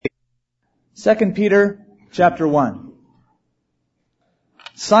2 Peter chapter 1.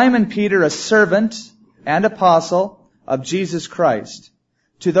 Simon Peter, a servant and apostle of Jesus Christ,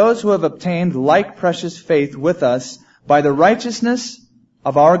 to those who have obtained like precious faith with us by the righteousness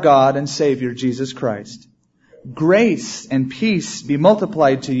of our God and Savior Jesus Christ. Grace and peace be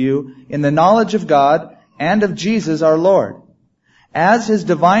multiplied to you in the knowledge of God and of Jesus our Lord, as His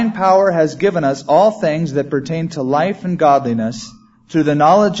divine power has given us all things that pertain to life and godliness through the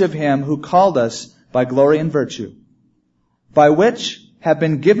knowledge of Him who called us by glory and virtue, by which have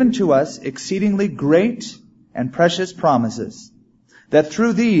been given to us exceedingly great and precious promises, that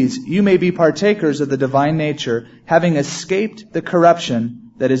through these you may be partakers of the divine nature, having escaped the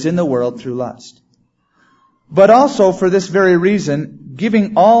corruption that is in the world through lust. But also for this very reason,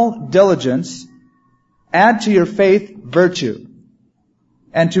 giving all diligence, add to your faith virtue,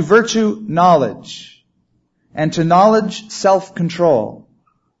 and to virtue knowledge, and to knowledge self-control,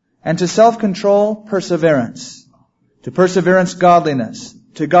 and to self-control perseverance, to perseverance godliness,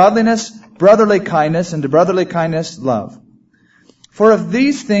 to godliness brotherly kindness, and to brotherly kindness love. For if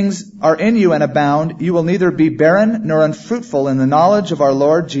these things are in you and abound, you will neither be barren nor unfruitful in the knowledge of our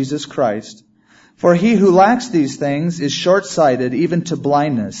Lord Jesus Christ. For he who lacks these things is short-sighted even to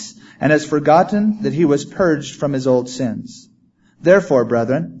blindness, and has forgotten that he was purged from his old sins. Therefore,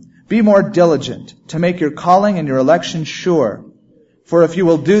 brethren, be more diligent to make your calling and your election sure. For if you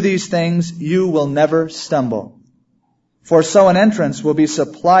will do these things, you will never stumble. For so an entrance will be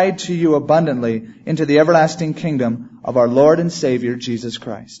supplied to you abundantly into the everlasting kingdom of our Lord and Savior, Jesus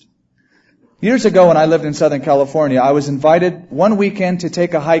Christ. Years ago when I lived in Southern California, I was invited one weekend to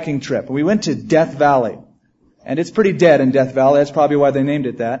take a hiking trip. We went to Death Valley. And it's pretty dead in Death Valley. That's probably why they named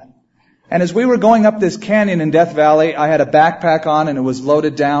it that. And as we were going up this canyon in Death Valley, I had a backpack on and it was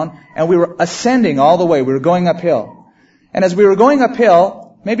loaded down. And we were ascending all the way. We were going uphill. And as we were going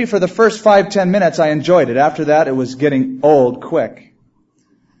uphill, maybe for the first 5-10 minutes I enjoyed it. After that, it was getting old quick.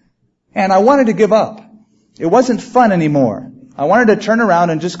 And I wanted to give up. It wasn't fun anymore. I wanted to turn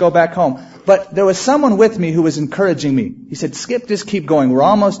around and just go back home. But there was someone with me who was encouraging me. He said, Skip, just keep going. We're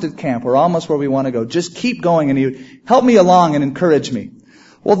almost at camp. We're almost where we want to go. Just keep going. And he helped me along and encouraged me.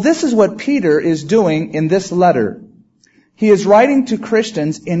 Well, this is what Peter is doing in this letter. He is writing to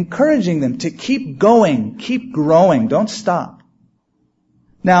Christians, encouraging them to keep going, keep growing, don't stop.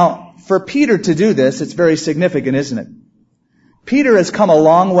 Now, for Peter to do this, it's very significant, isn't it? Peter has come a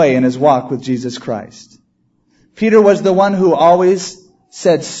long way in his walk with Jesus Christ. Peter was the one who always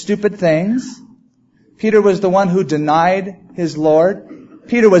said stupid things. Peter was the one who denied his Lord.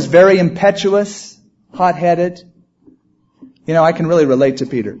 Peter was very impetuous, hot-headed. You know, I can really relate to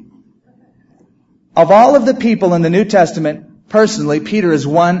Peter. Of all of the people in the New Testament, personally, Peter is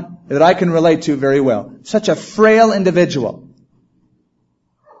one that I can relate to very well. Such a frail individual.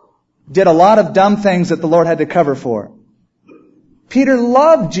 Did a lot of dumb things that the Lord had to cover for. Peter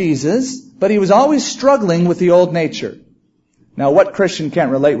loved Jesus, but he was always struggling with the old nature. Now, what Christian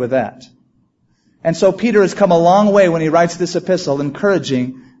can't relate with that? And so Peter has come a long way when he writes this epistle,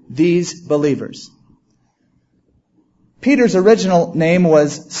 encouraging these believers. Peter's original name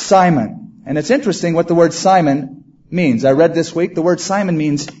was Simon. And it's interesting what the word Simon means. I read this week, the word Simon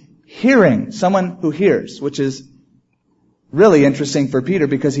means hearing, someone who hears, which is really interesting for Peter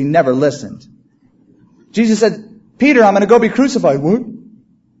because he never listened. Jesus said, Peter, I'm going to go be crucified. What?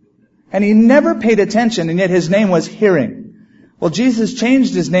 And he never paid attention, and yet his name was hearing. Well, Jesus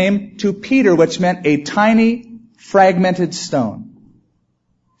changed his name to Peter, which meant a tiny, fragmented stone.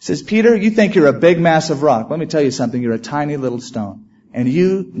 He says, Peter, you think you're a big, massive rock. Let me tell you something. You're a tiny little stone. And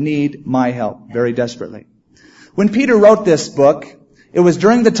you need my help very desperately. When Peter wrote this book, it was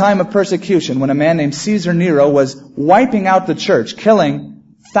during the time of persecution when a man named Caesar Nero was wiping out the church, killing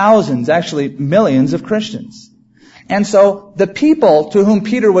thousands, actually millions of Christians. And so the people to whom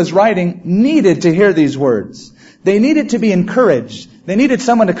Peter was writing needed to hear these words. They needed to be encouraged. They needed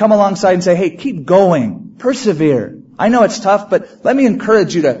someone to come alongside and say, hey, keep going, persevere. I know it's tough, but let me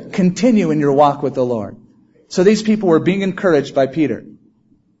encourage you to continue in your walk with the Lord. So these people were being encouraged by Peter.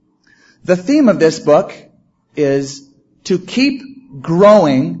 The theme of this book is to keep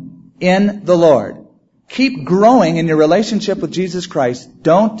growing in the Lord. Keep growing in your relationship with Jesus Christ.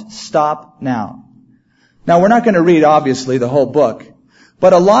 Don't stop now. Now, we're not going to read, obviously, the whole book,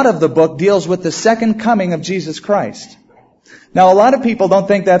 but a lot of the book deals with the second coming of Jesus Christ. Now, a lot of people don't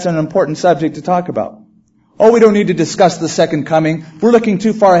think that's an important subject to talk about. Oh, we don't need to discuss the second coming. We're looking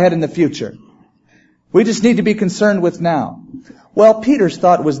too far ahead in the future. We just need to be concerned with now. Well, Peter's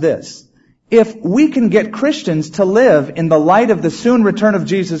thought was this. If we can get Christians to live in the light of the soon return of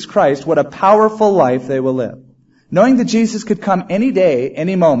Jesus Christ, what a powerful life they will live. Knowing that Jesus could come any day,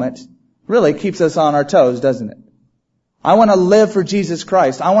 any moment, really keeps us on our toes, doesn't it? I want to live for Jesus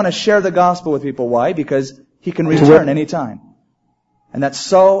Christ. I want to share the gospel with people. Why? Because He can return any time. And that's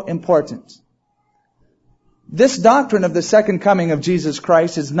so important. This doctrine of the second coming of Jesus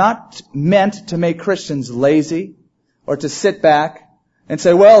Christ is not meant to make Christians lazy or to sit back and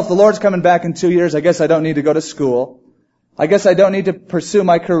say, well, if the Lord's coming back in 2 years, I guess I don't need to go to school. I guess I don't need to pursue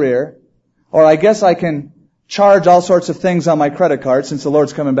my career. Or I guess I can charge all sorts of things on my credit card since the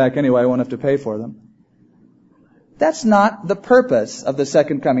Lord's coming back anyway, I won't have to pay for them. That's not the purpose of the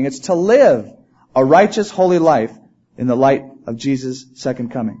second coming. It's to live a righteous, holy life in the light of Jesus'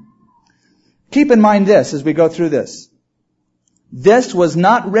 second coming. Keep in mind this as we go through this. This was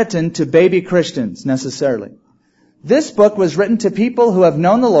not written to baby Christians necessarily. This book was written to people who have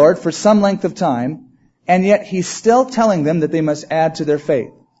known the Lord for some length of time, and yet He's still telling them that they must add to their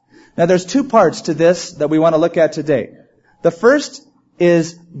faith. Now there's two parts to this that we want to look at today. The first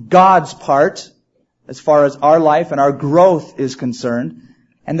is God's part, as far as our life and our growth is concerned.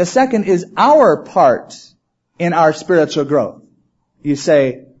 And the second is our part in our spiritual growth. You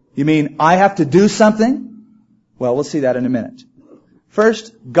say, you mean I have to do something? Well, we'll see that in a minute.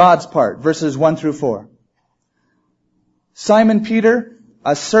 First, God's part, verses 1 through 4. Simon Peter,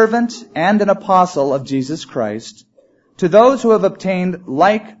 a servant and an apostle of Jesus Christ, to those who have obtained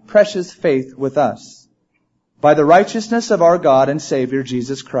like precious faith with us, by the righteousness of our God and Savior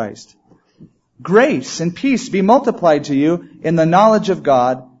Jesus Christ. Grace and peace be multiplied to you in the knowledge of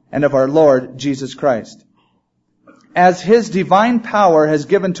God and of our Lord Jesus Christ. As His divine power has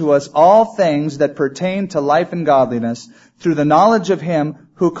given to us all things that pertain to life and godliness, through the knowledge of Him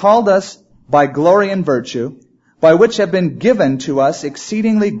who called us by glory and virtue, by which have been given to us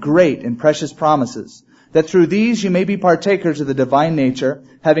exceedingly great and precious promises, that through these you may be partakers of the divine nature,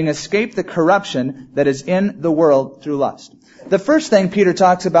 having escaped the corruption that is in the world through lust. The first thing Peter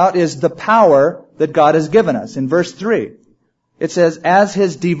talks about is the power that God has given us. In verse 3, it says, as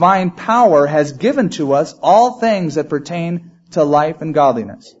His divine power has given to us all things that pertain to life and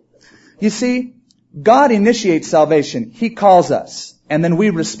godliness. You see, God initiates salvation. He calls us, and then we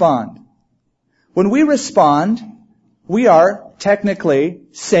respond. When we respond, we are technically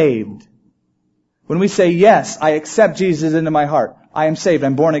saved. When we say, yes, I accept Jesus into my heart, I am saved,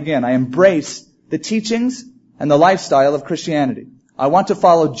 I'm born again, I embrace the teachings and the lifestyle of Christianity. I want to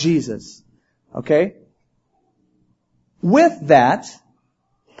follow Jesus. Okay? With that,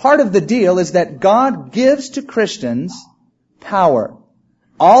 part of the deal is that God gives to Christians power.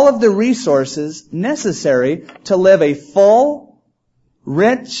 All of the resources necessary to live a full,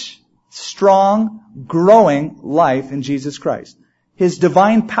 rich, strong, growing life in Jesus Christ. His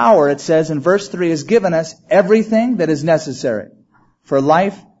divine power, it says in verse 3, has given us everything that is necessary for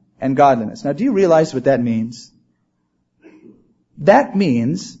life and godliness. Now, do you realize what that means? That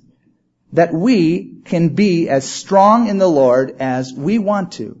means that we can be as strong in the Lord as we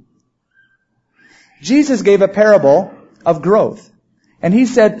want to. Jesus gave a parable of growth. And He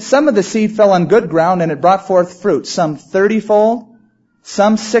said some of the seed fell on good ground and it brought forth fruit, some 30-fold,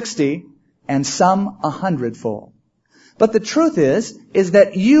 some 60, and some 100-fold. But the truth is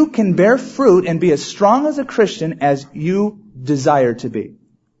that you can bear fruit and be as strong as a Christian as you desire to be.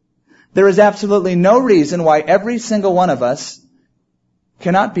 There is absolutely no reason why every single one of us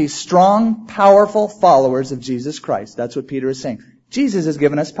cannot be strong, powerful followers of Jesus Christ. That's what Peter is saying. Jesus has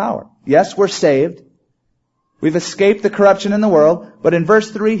given us power. Yes, we're saved. We've escaped the corruption in the world. But in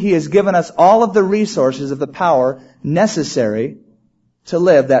verse 3, He has given us all of the resources of the power necessary to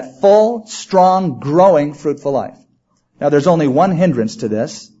live that full, strong, growing, fruitful life. Now, there's only one hindrance to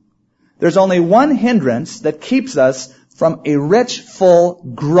this. There's only one hindrance that keeps us from a rich, full,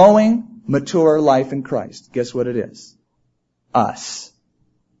 growing, mature life in Christ. Guess what it is? Us.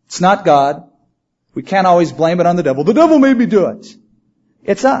 It's not God. We can't always blame it on the devil. The devil made me do it.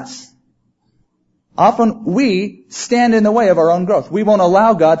 It's us. Often we stand in the way of our own growth. We won't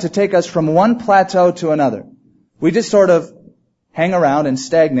allow God to take us from one plateau to another. We just sort of hang around and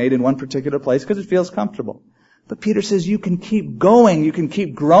stagnate in one particular place because it feels comfortable. But Peter says you can keep going. You can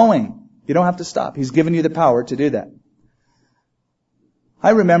keep growing. You don't have to stop. He's given you the power to do that. I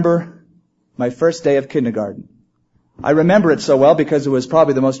remember my first day of kindergarten. I remember it so well because it was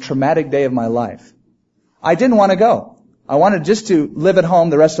probably the most traumatic day of my life. I didn't want to go. I wanted just to live at home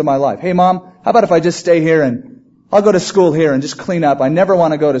the rest of my life. Hey, Mom, how about if I just stay here and I'll go to school here and just clean up? I never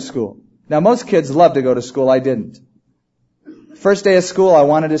want to go to school. Now, most kids love to go to school. I didn't. First day of school, I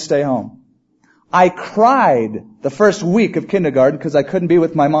wanted to stay home. I cried the first week of kindergarten because I couldn't be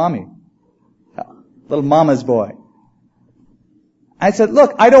with my mommy. Little mama's boy. I said,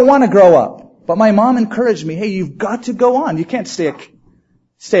 look, I don't want to grow up. But my mom encouraged me, hey, you've got to go on. You can't stay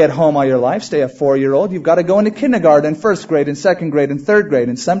stay at home all your life, stay a 4-year-old. You've got to go into kindergarten, first grade, and second grade, and third grade,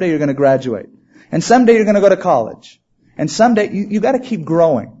 and someday you're going to graduate. And someday you're going to go to college. And someday you've got to keep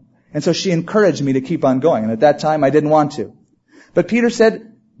growing. And so she encouraged me to keep on going. And at that time I didn't want to. But Peter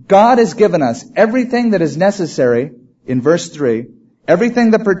said, God has given us everything that is necessary, in verse 3,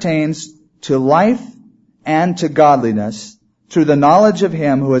 everything that pertains to life and to godliness through the knowledge of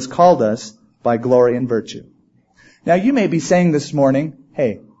Him who has called us by glory and virtue. Now you may be saying this morning,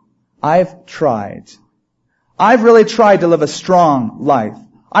 hey, I've tried. I've really tried to live a strong life.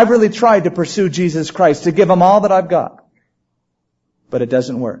 I've really tried to pursue Jesus Christ, to give Him all that I've got. But it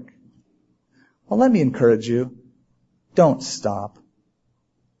doesn't work. Well, let me encourage you. Don't stop.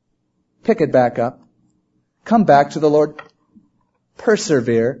 Pick it back up. Come back to the Lord.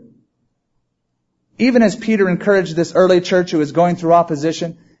 Persevere. Even as Peter encouraged this early church who was going through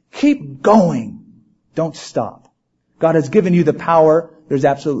opposition, keep going. Don't stop. God has given you the power. There's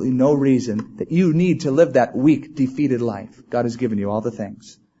absolutely no reason that you need to live that weak, defeated life. God has given you all the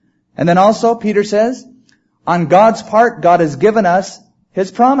things. And then also, Peter says, on God's part, God has given us His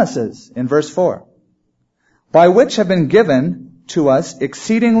promises, in verse 4, by which have been given to us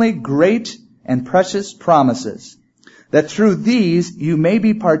exceedingly great and precious promises, that through these you may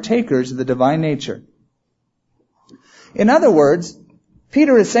be partakers of the divine nature. In other words,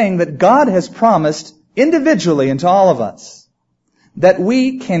 Peter is saying that God has promised individually and to all of us that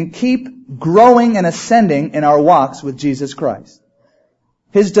we can keep growing and ascending in our walks with Jesus Christ.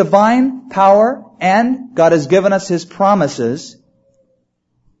 His divine power, and God has given us His promises.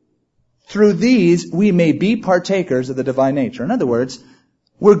 Through these, we may be partakers of the divine nature. In other words,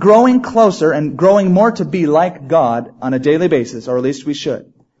 we're growing closer and growing more to be like God on a daily basis, or at least we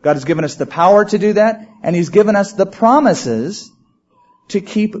should. God has given us the power to do that, and He's given us the promises to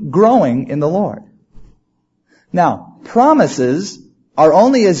keep growing in the Lord. Now, promises are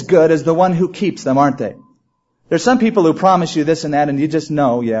only as good as the one who keeps them, aren't they? There's some people who promise you this and that, and you just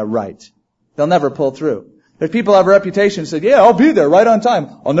know, yeah, right. They'll never pull through. There's people who have a reputation, say, yeah, I'll be there right on time.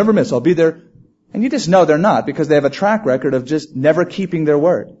 I'll never miss. I'll be there. And you just know they're not, because they have a track record of just never keeping their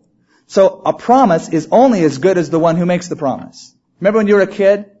word. So a promise is only as good as the one who makes the promise. Remember when you were a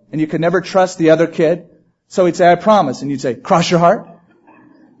kid and you could never trust the other kid? So he'd say, I promise. And you'd say, cross your heart?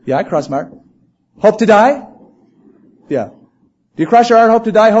 Yeah, I cross my heart. Hope to die? Yeah. Do you cross your heart, hope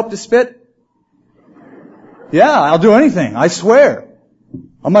to die, hope to spit? Yeah, I'll do anything. I swear.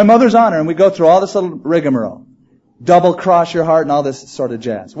 On my mother's honor. And we go through all this little rigmarole. Double cross your heart and all this sort of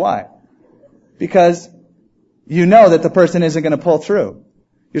jazz. Why? Because you know that the person isn't going to pull through.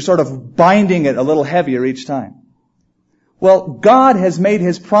 You're sort of binding it a little heavier each time. Well, God has made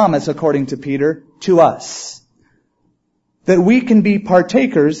His promise, according to Peter, to us, that we can be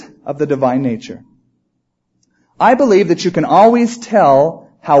partakers of the divine nature. I believe that you can always tell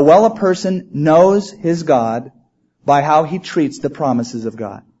how well a person knows his God by how he treats the promises of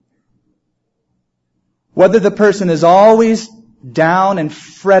God. Whether the person is always down and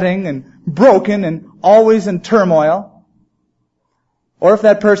fretting and broken and always in turmoil, or if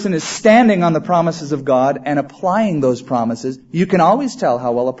that person is standing on the promises of God and applying those promises, you can always tell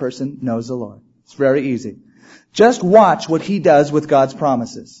how well a person knows the Lord. It's very easy. Just watch what he does with God's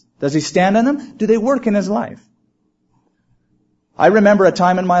promises. Does he stand on them? Do they work in his life? I remember a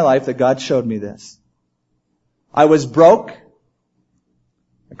time in my life that God showed me this. I was broke.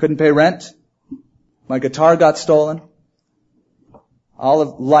 I couldn't pay rent. My guitar got stolen. All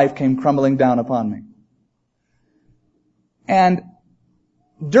of life came crumbling down upon me. And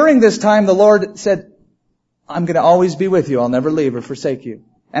during this time, the Lord said, I'm going to always be with you. I'll never leave or forsake you.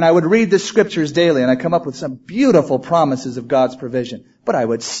 And I would read the scriptures daily, and I'd come up with some beautiful promises of God's provision. But I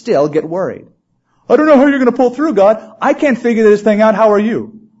would still get worried. I don't know how you're going to pull through, God. I can't figure this thing out. How are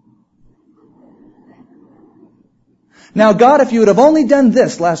you? Now, God, if you would have only done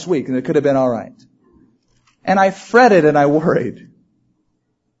this last week, and it could have been all right. And I fretted and I worried.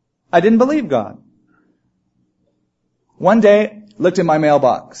 I didn't believe God. One day, looked in my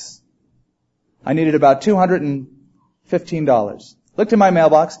mailbox. I needed about $215. Looked in my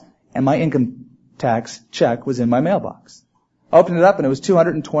mailbox, and my income tax check was in my mailbox. I opened it up, and it was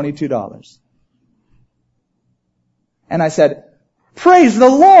 $222. And I said, praise the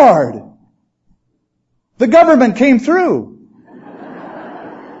Lord! The government came through.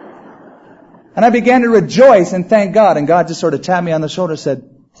 And I began to rejoice and thank God. And God just sort of tapped me on the shoulder and said,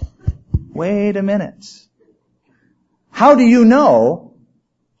 wait a minute. How do you know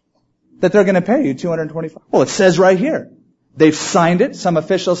that they're going to pay you $225? Well, it says right here. They've signed it. Some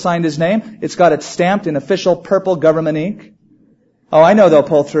official signed his name. It's got it stamped in official purple government ink. Oh, I know they'll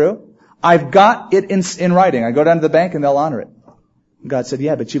pull through. I've got it in writing. I go down to the bank and they'll honor it. God said,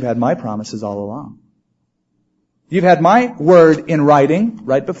 yeah, but you've had my promises all along. You've had my word in writing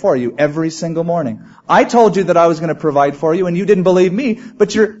right before you every single morning. I told you that I was going to provide for you, and you didn't believe me,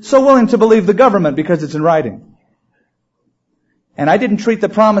 but you're so willing to believe the government because it's in writing. And I didn't treat the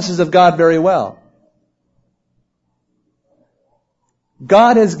promises of God very well.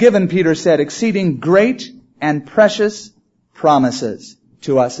 God has given, Peter said, exceeding great and precious promises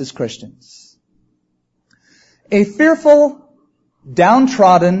to us as Christians. A fearful,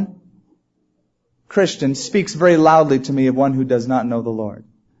 downtrodden Christian speaks very loudly to me of one who does not know the Lord.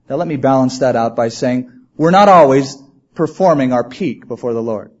 Now let me balance that out by saying we're not always performing our peak before the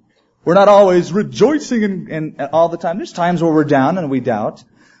Lord. We're not always rejoicing and all the time. There's times where we're down and we doubt.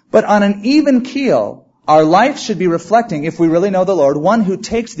 But on an even keel, our life should be reflecting, if we really know the Lord, one who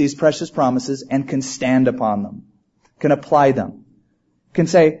takes these precious promises and can stand upon them, can apply them, can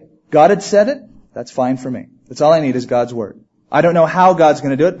say, God had said it, that's fine for me. That's all I need is God's word. I don't know how God's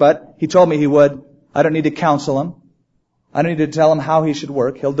going to do it, but He told me He would. I don't need to counsel Him. I don't need to tell Him how He should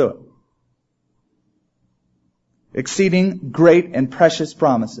work. He'll do it. Exceeding great and precious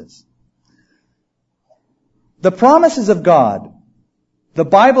promises. The promises of God, the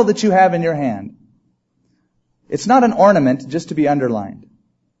Bible that you have in your hand, it's not an ornament just to be underlined.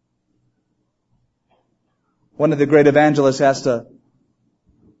 One of the great evangelists asked a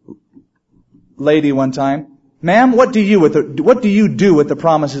lady one time, "Ma'am, what do you do with the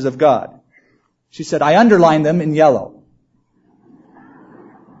promises of God?" She said, "I underline them in yellow."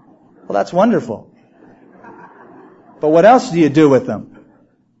 Well, that's wonderful. But what else do you do with them?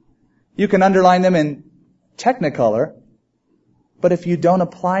 You can underline them in Technicolor, but if you don't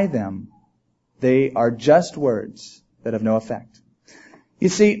apply them, they are just words that have no effect. You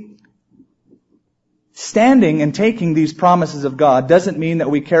see, standing and taking these promises of God doesn't mean that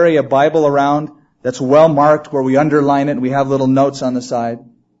we carry a Bible around that's well marked where we underline it and we have little notes on the side.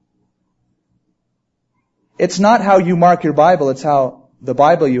 It's not how you mark your Bible, it's how the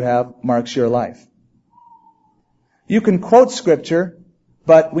Bible you have marks your life. You can quote Scripture,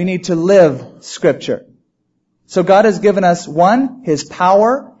 but we need to live Scripture. So God has given us, one, His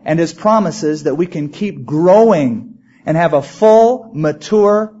power and His promises that we can keep growing and have a full,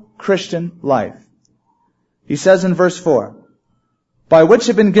 mature Christian life. He says in verse 4, by which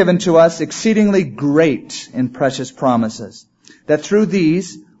have been given to us exceedingly great and precious promises, that through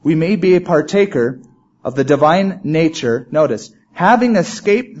these we may be a partaker of the divine nature, notice, having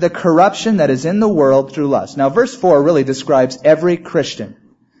escaped the corruption that is in the world through lust. Now verse 4 really describes every Christian.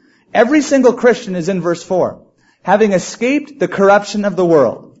 Every single Christian is in verse 4. Having escaped the corruption of the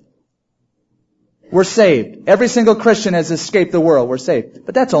world. We're saved. Every single Christian has escaped the world. We're saved.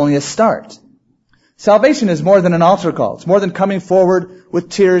 But that's only a start. Salvation is more than an altar call. It's more than coming forward with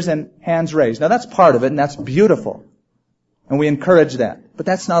tears and hands raised. Now that's part of it, and that's beautiful. And we encourage that. But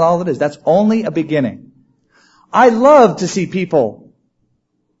that's not all it is. That's only a beginning. I love to see people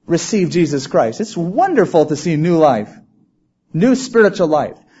receive Jesus Christ. It's wonderful to see new life. New spiritual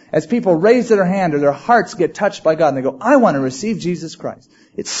life. As people raise their hand or their hearts get touched by God and they go, I want to receive Jesus Christ.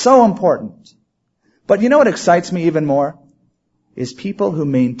 It's so important. But you know what excites me even more? Is people who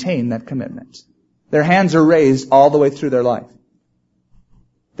maintain that commitment. Their hands are raised all the way through their life.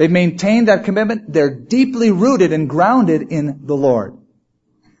 They've maintained that commitment. They're deeply rooted and grounded in the Lord.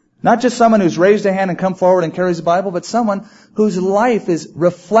 Not just someone who's raised a hand and come forward and carries a Bible, but someone whose life is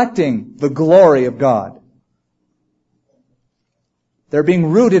reflecting the glory of God. They're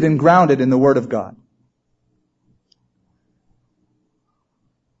being rooted and grounded in the Word of God.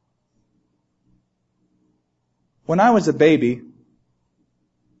 When I was a baby,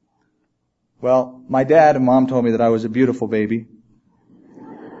 well, my dad and mom told me that I was a beautiful baby.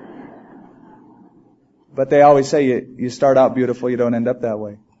 But they always say you start out beautiful, you don't end up that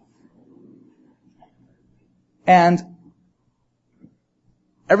way. And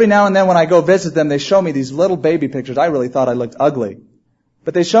every now and then when I go visit them, they show me these little baby pictures. I really thought I looked ugly.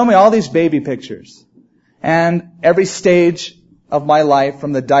 But they show me all these baby pictures. And every stage of my life,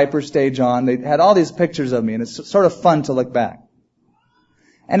 from the diaper stage on, they had all these pictures of me. And it's sort of fun to look back.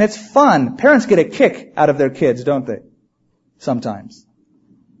 And it's fun. Parents get a kick out of their kids, don't they? Sometimes.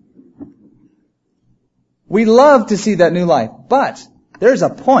 We love to see that new life. But there's a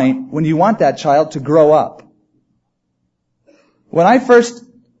point when you want that child to grow up. When I first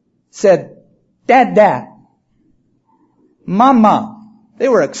said, Dad, Dad, Mama, they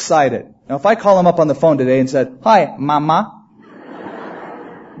were excited. Now, if I call them up on the phone today and said, Hi, Mama,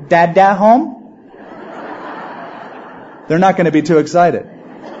 Dad, Dad home? They're not going to be too excited.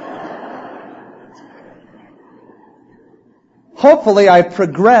 Hopefully, I've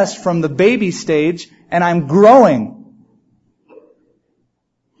progressed from the baby stage and I'm growing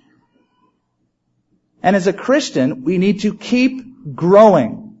And as a Christian, we need to keep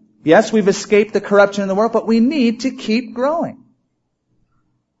growing. Yes, we've escaped the corruption in the world, but we need to keep growing.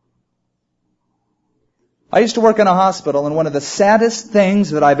 I used to work in a hospital, and one of the saddest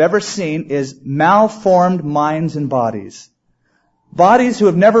things that I've ever seen is malformed minds and bodies. Bodies who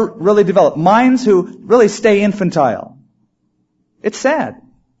have never really developed. Minds who really stay infantile. It's sad.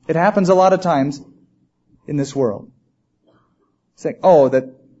 It happens a lot of times in this world. Saying,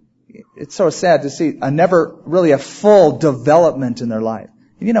 that it's so sad to see never really a full development in their life.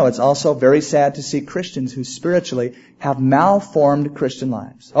 And it's also very sad to see Christians who spiritually have malformed Christian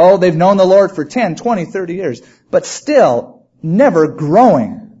lives. They've known the Lord for 10, 20, 30 years, but still never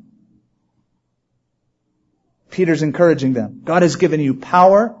growing. Peter's encouraging them. God has given you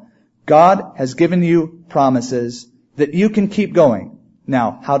power. God has given you promises that you can keep going.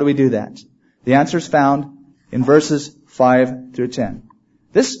 Now, how do we do that? The answer is found in verses 5 through 10.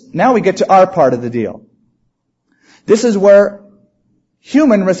 Now we get to our part of the deal. This is where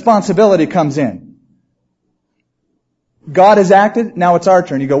human responsibility comes in. God has acted, now it's our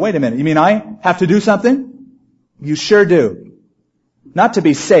turn. You go, wait a minute, you mean I have to do something? You sure do. Not to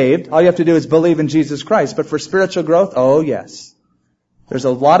be saved, all you have to do is believe in Jesus Christ. But for spiritual growth, yes. There's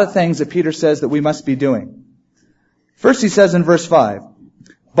a lot of things that Peter says that we must be doing. First he says in verse 5,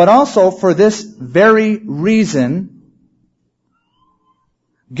 but also for this very reason,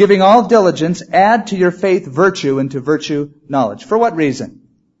 giving all diligence, add to your faith virtue, and to virtue knowledge. For what reason?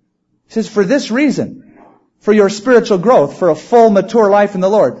 He says, for this reason, for your spiritual growth, for a full, mature life in the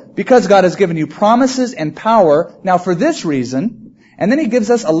Lord. Because God has given you promises and power, now for this reason, and then he gives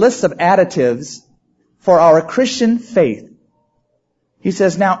us a list of additives for our Christian faith. He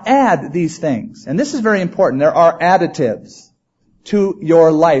says, now add these things. And this is very important. There are additives to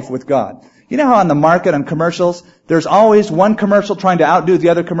your life with God. You know how on the market, on commercials, there's always one commercial trying to outdo the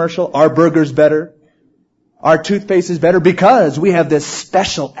other commercial? Our burger's better. Our toothpaste is better because we have this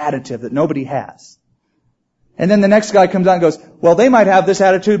special additive that nobody has. And then the next guy comes out and goes, well, they might have this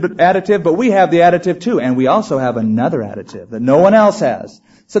additive, but we have the additive too. And we also have another additive that no one else has.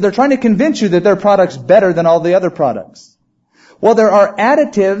 So they're trying to convince you that their product's better than all the other products. Well, there are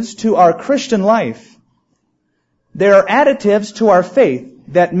additives to our Christian life. There are additives to our faith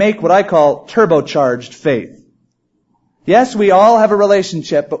that make what I call turbocharged faith. Yes, we all have a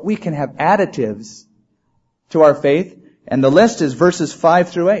relationship, but we can have additives to our faith. And the list is verses 5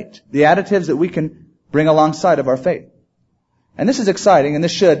 through 8. The additives that we can bring alongside of our faith. And this is exciting, and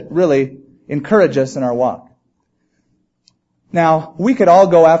this should really encourage us in our walk. Now, we could all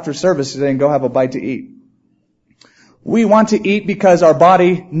go after service today and go have a bite to eat. We want to eat because our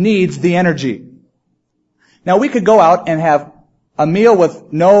body needs the energy. Now, we could go out and have a meal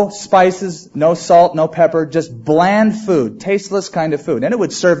with no spices, no salt, no pepper, just bland food, tasteless kind of food. And it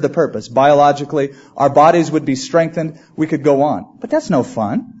would serve the purpose. Biologically, our bodies would be strengthened. We could go on. But that's no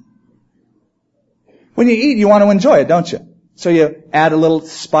fun. When you eat, you want to enjoy it, don't you? So you add a little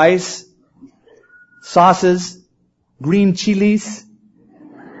spice, sauces, green chilies.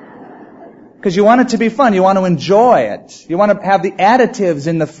 Because you want it to be fun. You want to enjoy it. You want to have the additives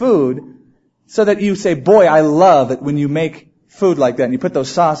in the food so that you say, boy, I love it when you make food like that and you put those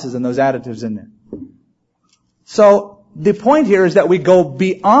sauces and those additives in there. So the point here is that we go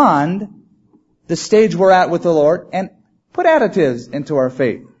beyond the stage we're at with the Lord and put additives into our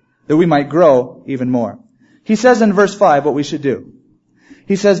faith that we might grow even more. He says in verse 5 what we should do.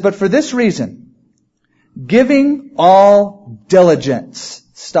 He says, but for this reason, giving all diligence.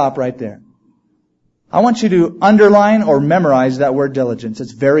 Stop right there. I want you to underline or memorize that word diligence.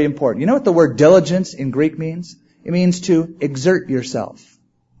 It's very important. You know what the word diligence in Greek means? It means to exert yourself.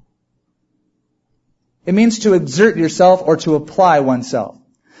 It means to exert yourself or to apply oneself.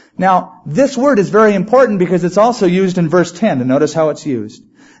 Now, this word is very important because it's also used in verse 10. And notice how it's used.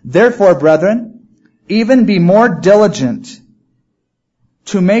 Therefore, brethren, even be more diligent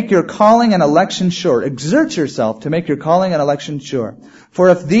to make your calling and election sure. Exert yourself to make your calling and election sure. For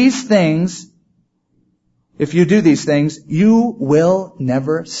if you do these things, you will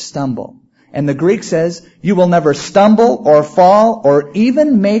never stumble. And the Greek says, you will never stumble or fall or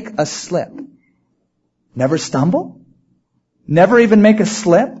even make a slip. Never stumble? Never even make a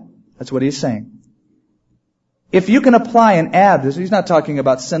slip? That's what he's saying. If you can apply and add this, he's not talking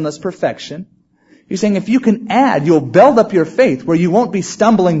about sinless perfection. He's saying if you can add, you'll build up your faith where you won't be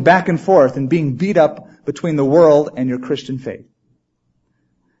stumbling back and forth and being beat up between the world and your Christian faith.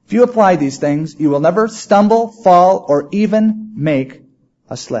 If you apply these things, you will never stumble, fall, or even make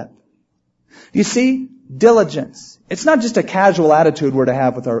a slip. You see, diligence. It's not just a casual attitude we're to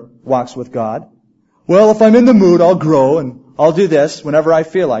have with our walks with God. Well, if I'm in the mood, I'll grow and I'll do this whenever I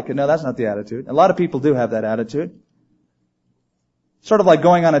feel like it. No, that's not the attitude. A lot of people do have that attitude. Sort of like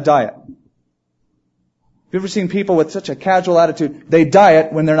going on a diet. Have you ever seen people with such a casual attitude? They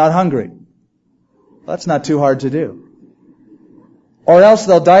diet when they're not hungry. Well, that's not too hard to do. Or else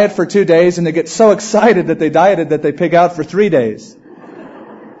they'll diet for 2 days and they get so excited that they dieted that they pig out for 3 days.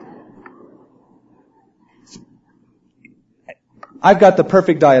 I've got the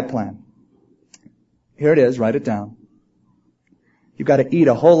perfect diet plan. Here it is, write it down. You've got to eat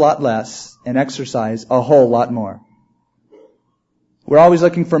a whole lot less and exercise a whole lot more. We're always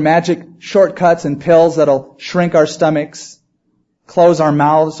looking for magic shortcuts and pills that'll shrink our stomachs, close our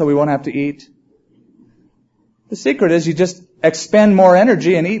mouths so we won't have to eat. The secret is you just expend more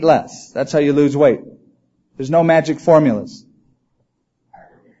energy and eat less. That's how you lose weight. There's no magic formulas.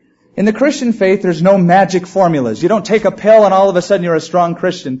 In the Christian faith, there's no magic formulas. You don't take a pill and all of a sudden you're a strong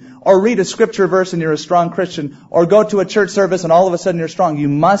Christian, or read a scripture verse and you're a strong Christian, or go to a church service and all of a sudden you're strong. You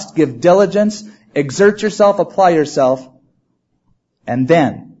must give diligence, exert yourself, apply yourself, and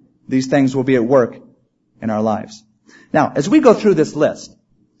then these things will be at work in our lives. Now, as we go through this list,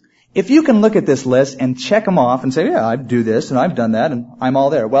 if you can look at this list and check them off and say, yeah, I do this and I've done that and I'm all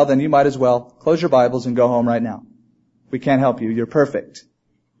there, well, then you might as well close your Bibles and go home right now. We can't help you. You're perfect.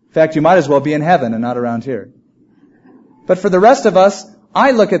 In fact, you might as well be in heaven and not around here. But for the rest of us,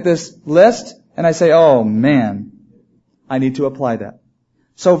 I look at this list and I say, oh man, I need to apply that.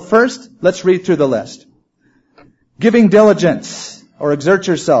 So first, let's read through the list. Giving diligence, or exert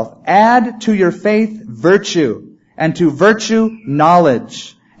yourself. Add to your faith virtue, and to virtue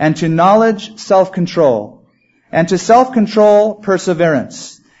knowledge, and to knowledge self-control, and to self-control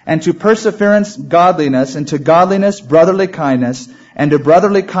perseverance, and to perseverance godliness, and to godliness brotherly kindness, and to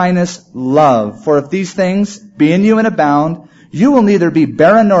brotherly kindness love. For if these things be in you and abound, you will neither be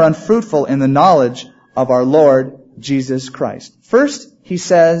barren nor unfruitful in the knowledge of our Lord Jesus Christ. First, he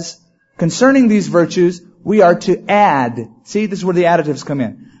says, concerning these virtues, we are to add. See, this is where the additives come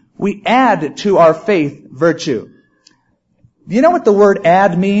in. We add to our faith virtue. Do you know what the word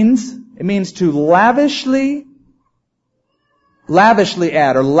add means? It means to lavishly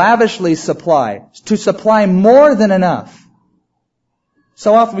add or lavishly supply. To supply more than enough.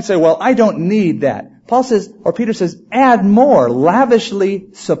 So often we say, well, I don't need that. Paul says, or Peter says, add more,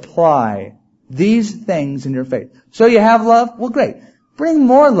 lavishly supply these things in your faith. So you have love? Well, great. Bring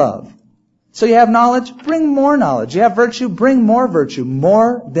more love. So you have knowledge? Bring more knowledge. You have virtue? Bring more virtue.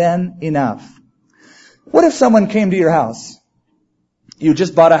 More than enough. What if someone came to your house? You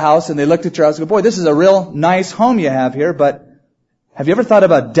just bought a house and they looked at your house and go, boy, this is a real nice home you have here, but have you ever thought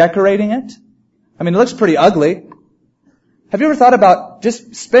about decorating it? I mean, it looks pretty ugly. Have you ever thought about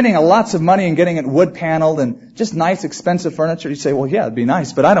just spending lots of money and getting it wood paneled and just nice expensive furniture? You say, well, yeah, it'd be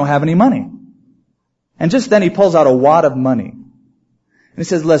nice, but I don't have any money. And just then he pulls out a wad of money. And he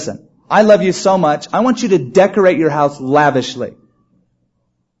says, listen, I love you so much. I want you to decorate your house lavishly.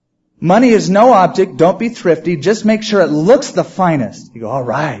 Money is no object. Don't be thrifty. Just make sure it looks the finest. You go, all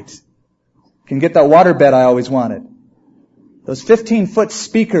right. Can get that waterbed I always wanted. Those 15-foot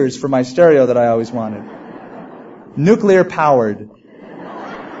speakers for my stereo that I always wanted. Nuclear powered.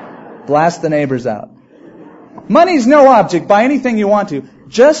 Blast the neighbors out. Money's no object. Buy anything you want to.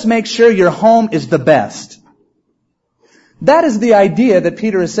 Just make sure your home is the best. That is the idea that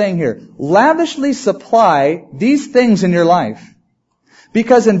Peter is saying here. Lavishly supply these things in your life.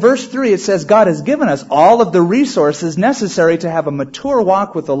 Because in verse 3 it says God has given us all of the resources necessary to have a mature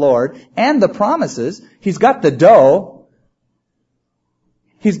walk with the Lord and the promises. He's got the dough.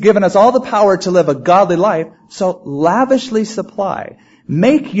 He's given us all the power to live a godly life. So lavishly supply.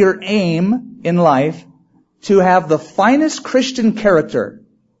 Make your aim in life to have the finest Christian character.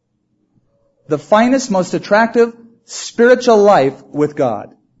 The finest, most attractive spiritual life with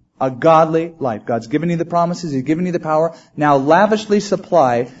God. A godly life. God's given you the promises. He's given you the power. Now lavishly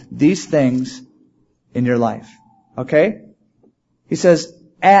supply these things in your life. Okay? He says,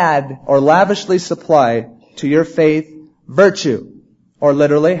 add or lavishly supply to your faith virtue. Or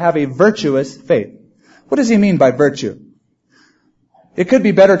literally, have a virtuous faith. What does he mean by virtue? It could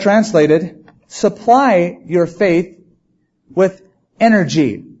be better translated, supply your faith with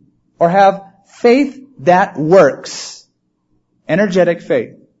energy. Or have faith that works. Energetic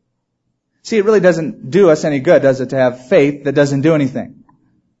faith. See, it really doesn't do us any good, does it, to have faith that doesn't do anything?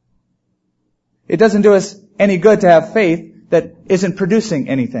 It doesn't do us any good to have faith that isn't producing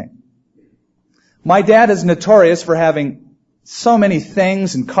anything. My dad is notorious for having so many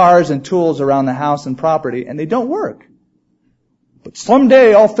things and cars and tools around the house and property, and they don't work. But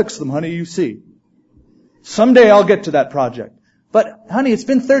someday I'll fix them, honey, you see. Someday I'll get to that project. But, honey, it's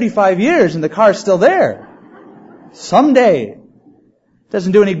been 35 years and the car's still there. Someday.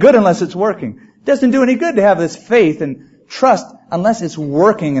 Doesn't do any good unless it's working. Doesn't do any good to have this faith and trust unless it's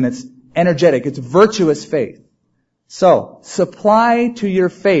working and it's energetic. It's virtuous faith. So, supply to your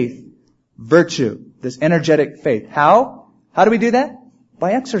faith virtue, this energetic faith. How? How do we do that?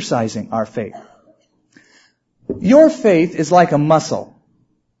 By exercising our faith. Your faith is like a muscle.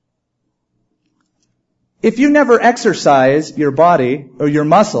 If you never exercise your body or your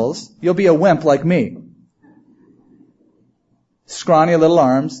muscles, you'll be a wimp like me. Scrawny little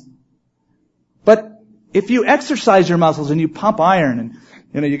arms. But if you exercise your muscles and you pump iron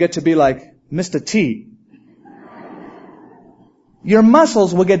and, you get to be like Mr. T, your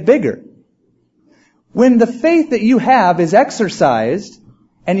muscles will get bigger. When the faith that you have is exercised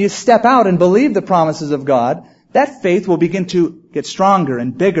and you step out and believe the promises of God, that faith will begin to get stronger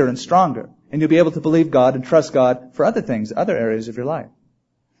and bigger and stronger. And you'll be able to believe God and trust God for other things, other areas of your life.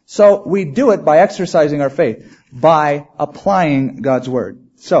 So we do it by exercising our faith, by applying God's Word.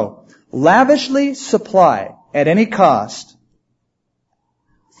 So, lavishly supply at any cost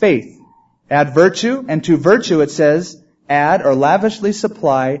faith. Add virtue, and to virtue it says, add or lavishly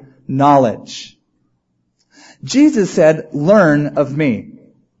supply knowledge. Jesus said, learn of me.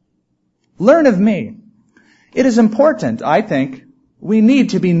 Learn of me. It is important, I think, we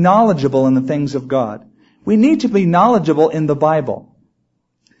need to be knowledgeable in the things of God. We need to be knowledgeable in the Bible.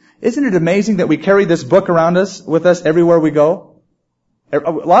 Isn't it amazing that we carry this book around us, with us everywhere we go? A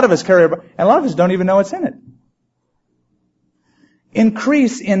lot of us carry it, and a lot of us don't even know what's in it.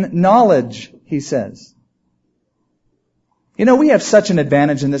 Increase in knowledge, he says. We have such an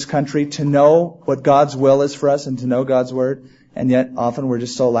advantage in this country to know what God's will is for us and to know God's Word, and yet often we're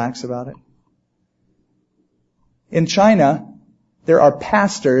just so lax about it. In China, there are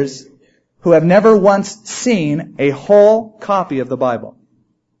pastors who have never once seen a whole copy of the Bible.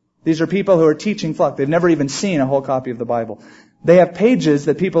 These are people who are teaching flock. They've never even seen a whole copy of the Bible. They have pages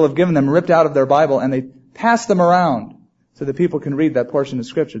that people have given them ripped out of their Bible, and they pass them around so that people can read that portion of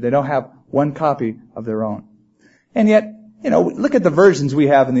Scripture. They don't have one copy of their own. And yet, look at the versions we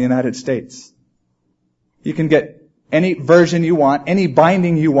have in the United States. You can get any version you want, any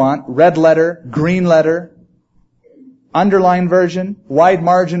binding you want, red letter, green letter, underline version, wide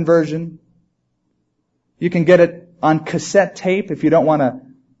margin version. You can get it on cassette tape if you don't want to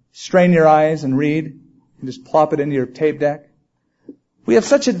strain your eyes and read. You can just plop it into your tape deck. We have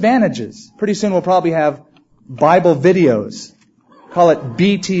such advantages. Pretty soon we'll probably have Bible videos. Call it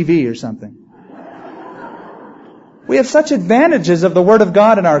BTV or something. We have such advantages of the Word of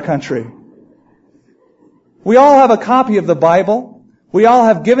God in our country. We all have a copy of the Bible. We all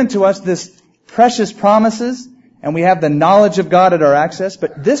have given to us this precious promises, and we have the knowledge of God at our access.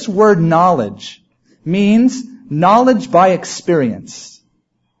 But this word knowledge means knowledge by experience.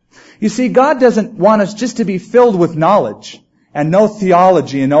 You see, God doesn't want us just to be filled with knowledge and know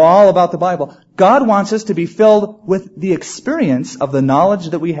theology and know all about the Bible. God wants us to be filled with the experience of the knowledge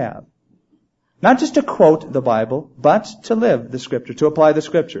that we have. Not just to quote the Bible, but to live the Scripture, to apply the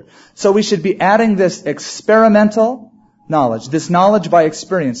Scripture. So we should be adding this experimental knowledge, this knowledge by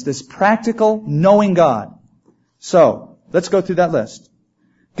experience, this practical knowing God. So, let's go through that list.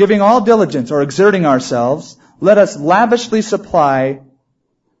 Giving all diligence or exerting ourselves, let us lavishly supply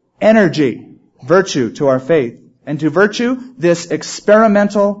energy, virtue to our faith. And to virtue, this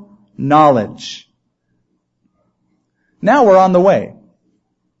experimental knowledge. Now we're on the way.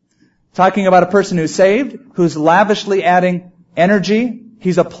 Talking about a person who's saved, who's lavishly adding energy.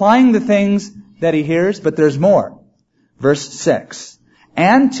 He's applying the things that he hears, but there's more. Verse 6.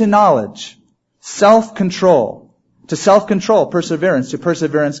 And to knowledge, self-control. To self-control, perseverance. To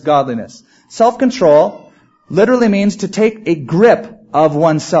perseverance, godliness. Self-control literally means to take a grip of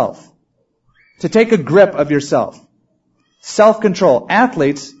oneself. To take a grip of yourself. Self-control.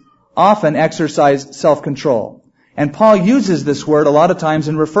 Athletes often exercise self-control. And Paul uses this word a lot of times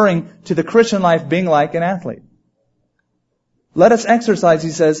in referring to the Christian life being like an athlete. Let us exercise,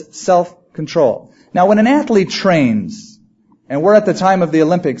 he says, self-control. Now, when an athlete trains, and we're at the time of the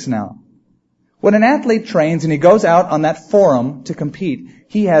Olympics now, when an athlete trains and he goes out on that forum to compete,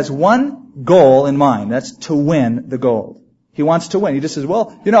 he has one goal in mind. That's to win the gold. He wants to win. He just says,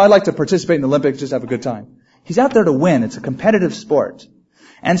 well, I'd like to participate in the Olympics, just have a good time. He's out there to win. It's a competitive sport.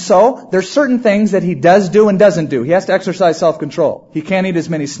 And so, there's certain things that he does do and doesn't do. He has to exercise self-control. He can't eat as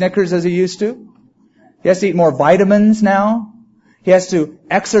many Snickers as he used to. He has to eat more vitamins now. He has to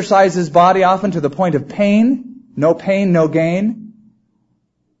exercise his body often to the point of pain. No pain, no gain.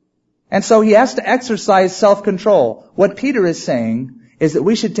 And so he has to exercise self-control. What Peter is saying is that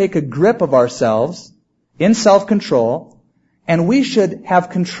we should take a grip of ourselves in self-control, and we should have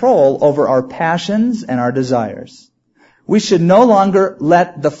control over our passions and our desires. We should no longer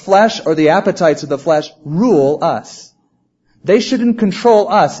let the flesh or the appetites of the flesh rule us. They shouldn't control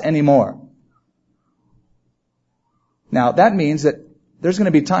us anymore. Now, that means that there's going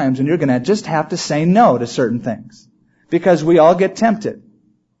to be times when you're going to just have to say no to certain things. Because we all get tempted.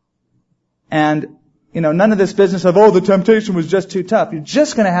 And, none of this business of, the temptation was just too tough. You're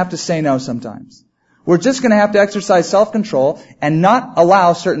just going to have to say no sometimes. We're just going to have to exercise self-control and not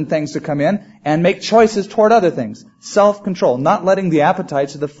allow certain things to come in and make choices toward other things. Self-control, not letting the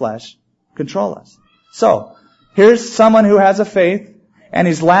appetites of the flesh control us. So, here's someone who has a faith, and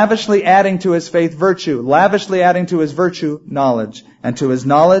he's lavishly adding to his faith virtue, lavishly adding to his virtue knowledge, and to his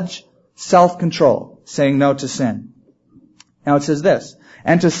knowledge self-control, saying no to sin. Now it says this,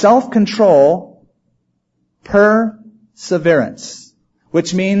 and to self-control perseverance,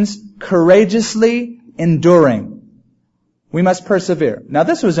 which means courageously enduring. We must persevere. Now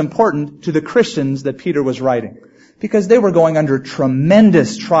this was important to the Christians that Peter was writing, because they were going under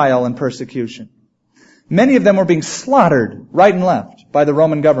tremendous trial and persecution. Many of them were being slaughtered right and left by the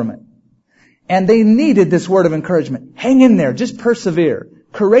Roman government. And they needed this word of encouragement. Hang in there, just persevere.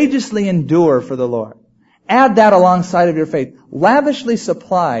 Courageously endure for the Lord. Add that alongside of your faith. Lavishly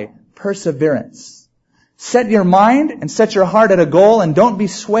supply perseverance. Set your mind and set your heart at a goal, and don't be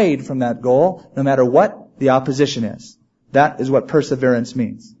swayed from that goal, no matter what the opposition is. That is what perseverance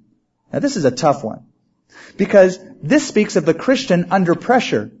means. Now this is a tough one, because this speaks of the Christian under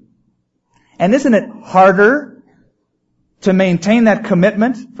pressure. And isn't it harder to maintain that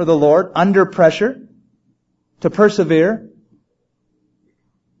commitment for the Lord under pressure, to persevere,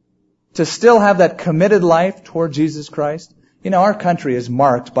 to still have that committed life toward Jesus Christ? Our country is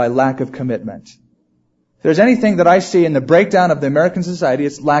marked by lack of commitment. If there's anything that I see in the breakdown of the American society,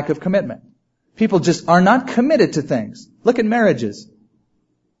 it's lack of commitment. People just are not committed to things. Look at marriages.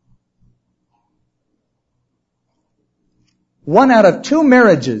 1 out of 2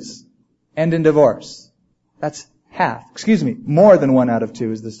 marriages end in divorce. That's half. More than 1 out of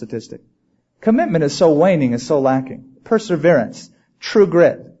 2 is the statistic. Commitment is so waning, is so lacking. Perseverance, true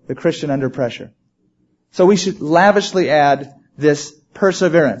grit, the Christian under pressure. So we should lavishly add this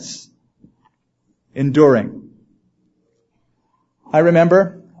perseverance, enduring. I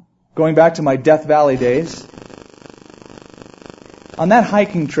remember going back to my Death Valley days. On that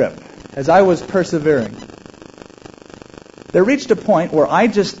hiking trip, as I was persevering, there reached a point where I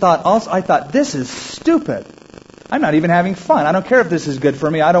thought, this is stupid. I'm not even having fun. I don't care if this is good for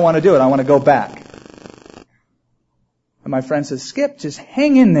me. I don't want to do it. I want to go back. And my friend says, Skip, just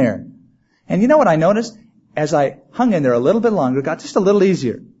hang in there. And you know what I noticed? As I hung in there a little bit longer, it got just a little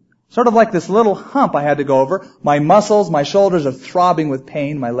easier. Sort of like this little hump I had to go over. My muscles, my shoulders are throbbing with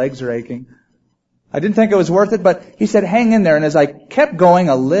pain. My legs are aching. I didn't think it was worth it, but he said, hang in there. And as I kept going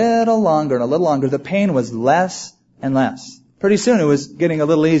a little longer and a little longer, the pain was less and less. Pretty soon it was getting a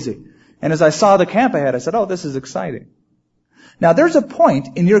little easy. And as I saw the camp ahead, I said, this is exciting. Now there's a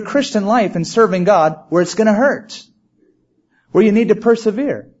point in your Christian life in serving God where it's going to hurt, where you need to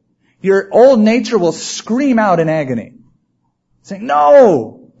persevere. Your old nature will scream out in agony, saying,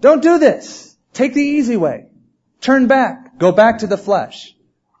 no, don't do this. Take the easy way. Turn back. Go back to the flesh.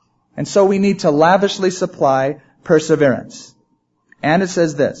 And so we need to lavishly supply perseverance. And it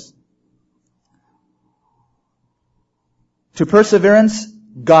says this, to perseverance,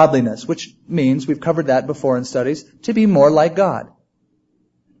 godliness, which means, we've covered that before in studies, to be more like God.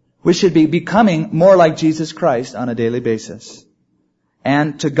 We should be becoming more like Jesus Christ on a daily basis.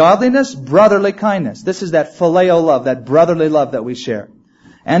 And to godliness, brotherly kindness. This is that phileo love, that brotherly love that we share.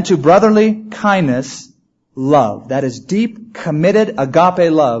 And to brotherly kindness, love. That is deep, committed,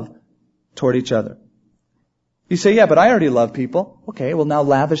 agape love toward each other. You say, yeah, but I already love people. Okay, well now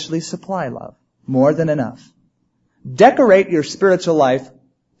lavishly supply love. More than enough. Decorate your spiritual life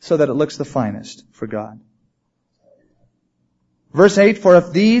so that it looks the finest for God. Verse 8, for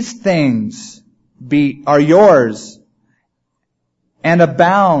if these things are yours and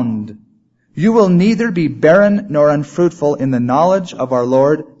abound, you will neither be barren nor unfruitful in the knowledge of our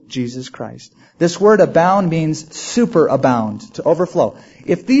Lord Jesus Christ. This word abound means superabound, to overflow.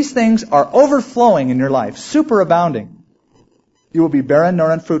 If these things are overflowing in your life, superabounding, you will be barren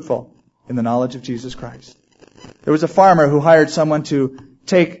nor unfruitful in the knowledge of Jesus Christ. There was a farmer who hired someone to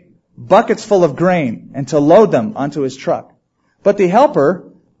take buckets full of grain and to load them onto his truck. But the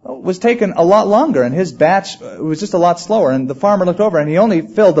helper was taking a lot longer, and his batch was just a lot slower. And the farmer looked over, and he only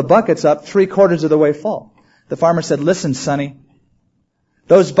filled the buckets up 3/4 of the way full. The farmer said, listen, sonny,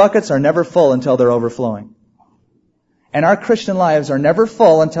 those buckets are never full until they're overflowing. And our Christian lives are never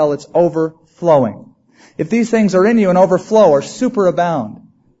full until it's overflowing. If these things are in you and overflow or superabound,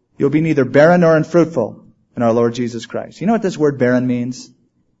 you'll be neither barren nor unfruitful in our Lord Jesus Christ. You know what this word barren means?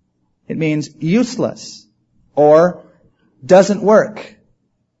 It means useless or doesn't work.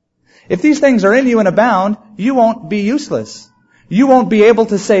 If these things are in you and abound, you won't be useless. You won't be able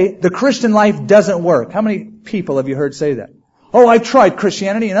to say, the Christian life doesn't work. How many people have you heard say that? Oh, I tried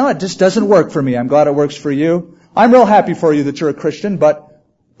Christianity. It just doesn't work for me. I'm glad it works for you. I'm real happy for you that you're a Christian, but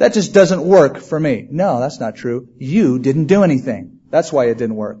that just doesn't work for me. No, that's not true. You didn't do anything. That's why it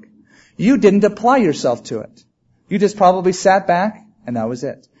didn't work. You didn't apply yourself to it. You just probably sat back and that was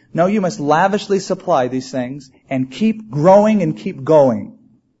it. No, you must lavishly supply these things and keep growing and keep going.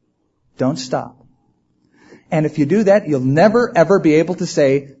 Don't stop. And if you do that, you'll never ever be able to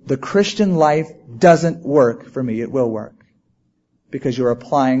say, the Christian life doesn't work for me. It will work. Because you're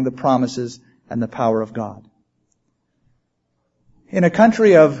applying the promises and the power of God. In a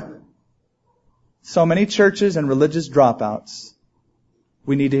country of so many churches and religious dropouts,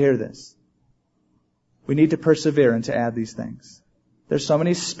 we need to hear this. We need to persevere and to add these things. There's so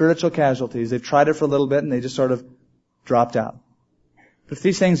many spiritual casualties. They've tried it for a little bit and they just sort of dropped out. But if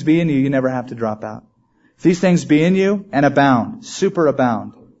these things be in you, you never have to drop out. If these things be in you and abound,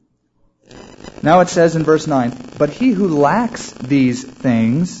 superabound. Now it says in verse 9, but he who lacks these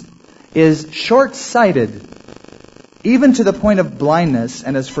things is short-sighted, even to the point of blindness,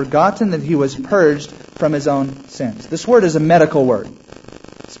 and has forgotten that he was purged from his own sins. This word is a medical word.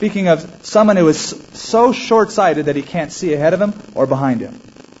 Speaking of someone who is so short-sighted that he can't see ahead of him or behind him.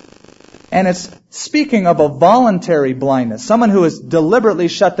 And it's speaking of a voluntary blindness. Someone who has deliberately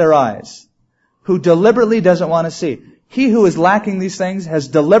shut their eyes. Who deliberately doesn't want to see. He who is lacking these things has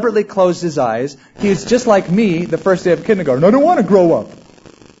deliberately closed his eyes. He is just like me the first day of kindergarten. I don't want to grow up.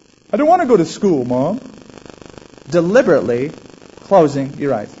 I don't want to go to school, Mom. Deliberately closing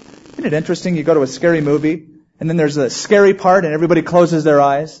your eyes. Isn't it interesting? You go to a scary movie, and then there's a scary part, and everybody closes their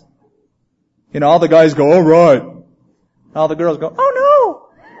eyes. All the guys go, all right. All the girls go, oh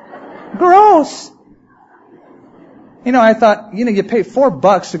no! Gross! I thought, you pay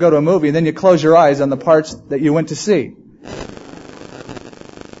 $4 to go to a movie, and then you close your eyes on the parts that you went to see.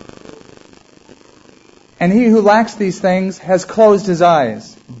 And he who lacks these things has closed his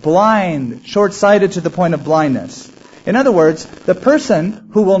eyes, blind, short-sighted to the point of blindness. In other words, the person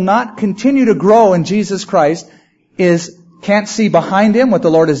who will not continue to grow in Jesus Christ can't see behind him what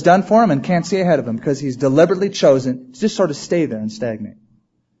the Lord has done for him and can't see ahead of him because he's deliberately chosen to just sort of stay there and stagnate.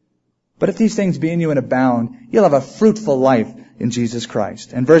 But if these things be in you and abound, you'll have a fruitful life in Jesus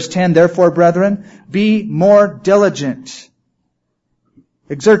Christ. And verse 10, therefore, brethren, be more diligent.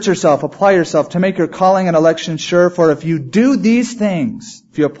 Exert yourself, apply yourself to make your calling and election sure. For if you do these things,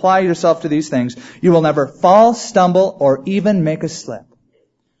 if you apply yourself to these things, you will never fall, stumble, or even make a slip.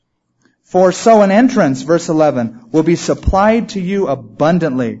 For so an entrance, verse 11, will be supplied to you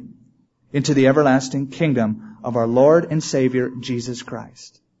abundantly into the everlasting kingdom of our Lord and Savior, Jesus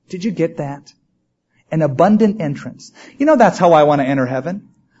Christ. Did you get that? An abundant entrance. That's how I want to enter heaven.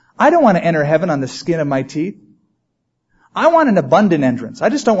 I don't want to enter heaven on the skin of my teeth. I want an abundant entrance. I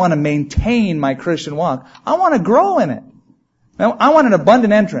just don't want to maintain my Christian walk. I want to grow in it. Now, I want an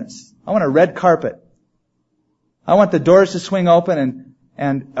abundant entrance. I want a red carpet. I want the doors to swing open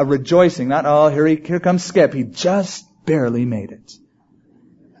and a rejoicing. Not, oh, here comes Skip. He just barely made it.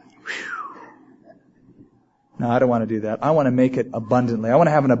 No, I don't want to do that. I want to make it abundantly. I want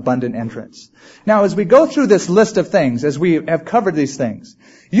to have an abundant entrance. Now, as we go through this list of things, as we have covered these things,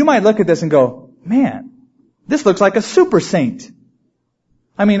 you might look at this and go, man, this looks like a super saint.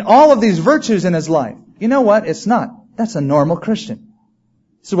 All of these virtues in his life. You know what? It's not. That's a normal Christian.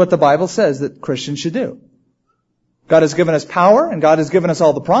 This is what the Bible says that Christians should do. God has given us power, and God has given us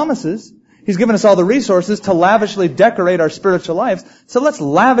all the promises. He's given us all the resources to lavishly decorate our spiritual lives. So let's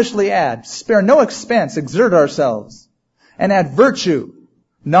lavishly add, spare no expense, exert ourselves, and add virtue,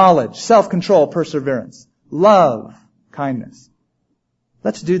 knowledge, self-control, perseverance, love, kindness.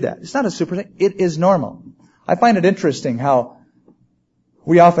 Let's do that. It's not a super thing. It is normal. I find it interesting how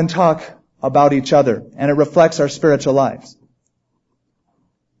we often talk about each other, and it reflects our spiritual lives.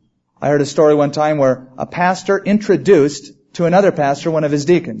 I heard a story one time where a pastor introduced to another pastor one of his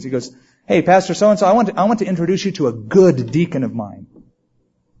deacons. He goes, hey, Pastor so-and-so, I want to introduce you to a good deacon of mine.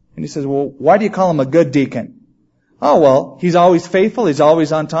 And he says, well, why do you call him a good deacon? Oh, well, he's always faithful, he's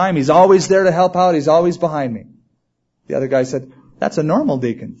always on time, he's always there to help out, he's always behind me. The other guy said, that's a normal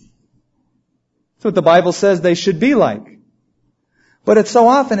deacon. That's what the Bible says they should be like. But it so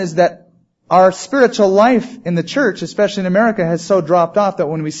often is that our spiritual life in the church, especially in America, has so dropped off that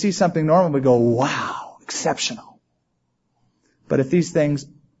when we see something normal, we go, wow, exceptional. But if these things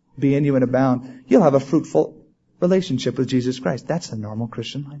be in you and abound, you'll have a fruitful relationship with Jesus Christ. That's a normal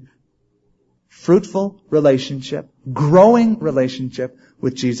Christian life. fruitful relationship, growing relationship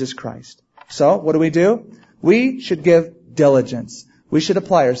with Jesus Christ. So, what do? We should give diligence. We should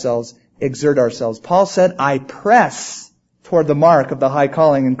apply ourselves, exert ourselves. Paul said, I press toward the mark of the high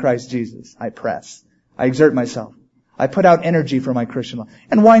calling in Christ Jesus. I press. I exert myself. I put out energy for my Christian life.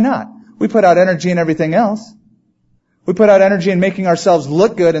 And why not? We put out energy in everything else. We put out energy in making ourselves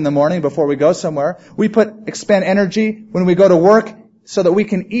look good in the morning before we go somewhere. We expend energy when we go to work so that we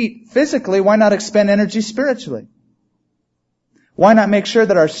can eat physically. Why not expend energy spiritually? Why not make sure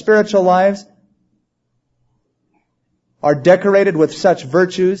that our spiritual lives are decorated with such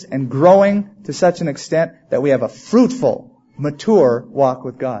virtues and growing to such an extent that we have a fruitful, mature walk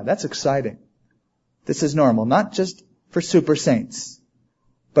with God? That's exciting. This is normal, not just for super saints,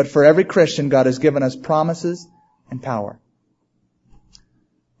 but for every Christian. God has given us promises and power.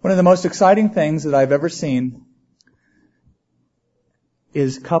 One of the most exciting things that I've ever seen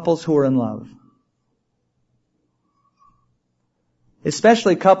is couples who are in love.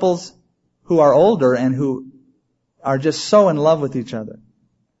 Especially couples who are older and who are just so in love with each other.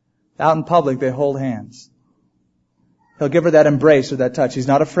 Out in public, they hold hands. He'll give her that embrace or that touch. He's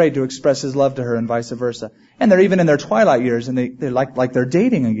not afraid to express his love to her and vice versa. And they're even in their twilight years and they're like they're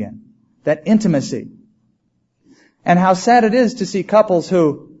dating again. That intimacy. And how sad it is to see couples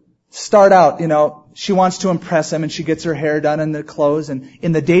who start out, she wants to impress him and she gets her hair done and the clothes, and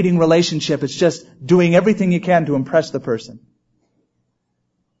in the dating relationship it's just doing everything you can to impress the person.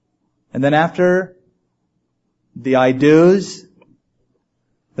 And then after the I do's,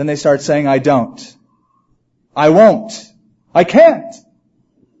 then they start saying, I don't. I won't. I can't.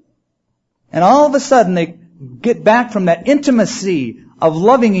 And all of a sudden they get back from that intimacy of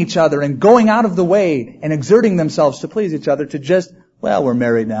loving each other and going out of the way and exerting themselves to please each other to just, well, we're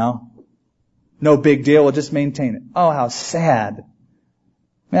married now. No big deal. We'll just maintain it. Oh, how sad.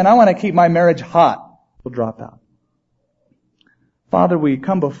 Man, I want to keep my marriage hot. We'll drop out. Father, we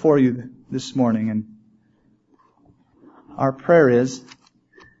come before you this morning, and our prayer is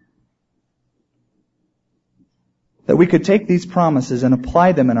that we could take these promises and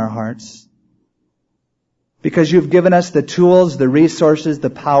apply them in our hearts, because you've given us the tools, the resources, the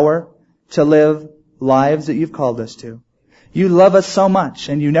power to live lives that you've called us to. You love us so much,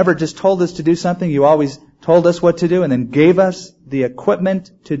 and you never just told us to do something. You always told us what to do and then gave us the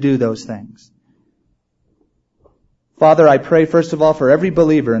equipment to do those things. Father, I pray first of all for every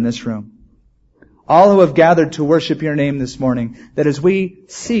believer in this room, all who have gathered to worship your name this morning, that as we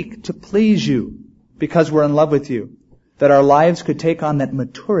seek to please you because we're in love with you, that our lives could take on that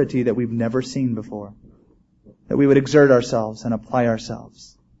maturity that we've never seen before. That we would exert ourselves and apply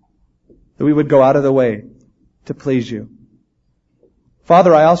ourselves. That we would go out of the way to please you.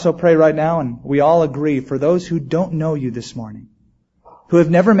 Father, I also pray right now, and we all agree, for those who don't know you this morning, who have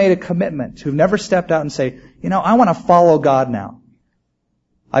never made a commitment, who've never stepped out and say, I want to follow God now.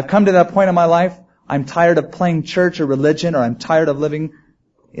 I've come to that point in my life, I'm tired of playing church or religion, or I'm tired of living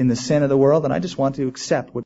in the sin of the world, and I just want to accept what